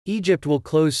Egypt will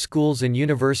close schools and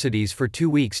universities for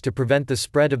 2 weeks to prevent the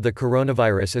spread of the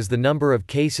coronavirus as the number of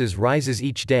cases rises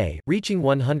each day, reaching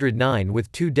 109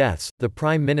 with 2 deaths, the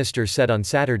Prime Minister said on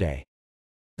Saturday.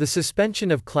 The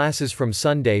suspension of classes from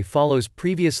Sunday follows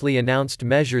previously announced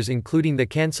measures including the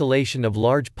cancellation of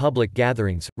large public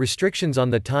gatherings, restrictions on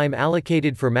the time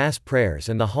allocated for mass prayers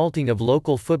and the halting of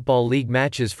local football league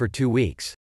matches for 2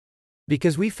 weeks.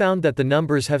 Because we found that the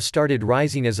numbers have started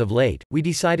rising as of late, we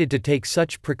decided to take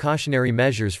such precautionary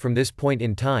measures from this point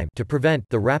in time to prevent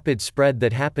the rapid spread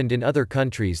that happened in other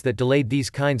countries that delayed these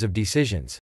kinds of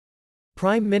decisions.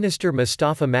 Prime Minister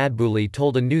Mustafa Madbouli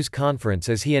told a news conference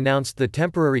as he announced the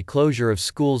temporary closure of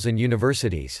schools and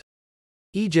universities.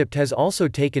 Egypt has also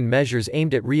taken measures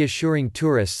aimed at reassuring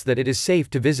tourists that it is safe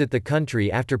to visit the country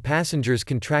after passengers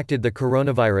contracted the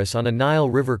coronavirus on a Nile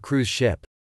River cruise ship.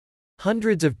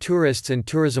 Hundreds of tourists and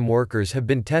tourism workers have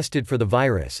been tested for the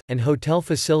virus, and hotel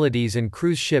facilities and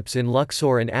cruise ships in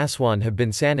Luxor and Aswan have been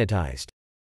sanitized.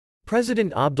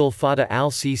 President Abdel Fattah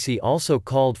al-Sisi also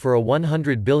called for a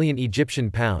 100 billion Egyptian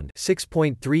pound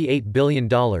 ($6.38 billion)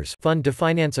 fund to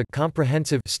finance a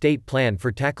comprehensive state plan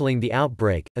for tackling the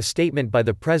outbreak, a statement by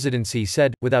the presidency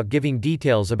said, without giving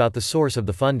details about the source of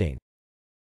the funding.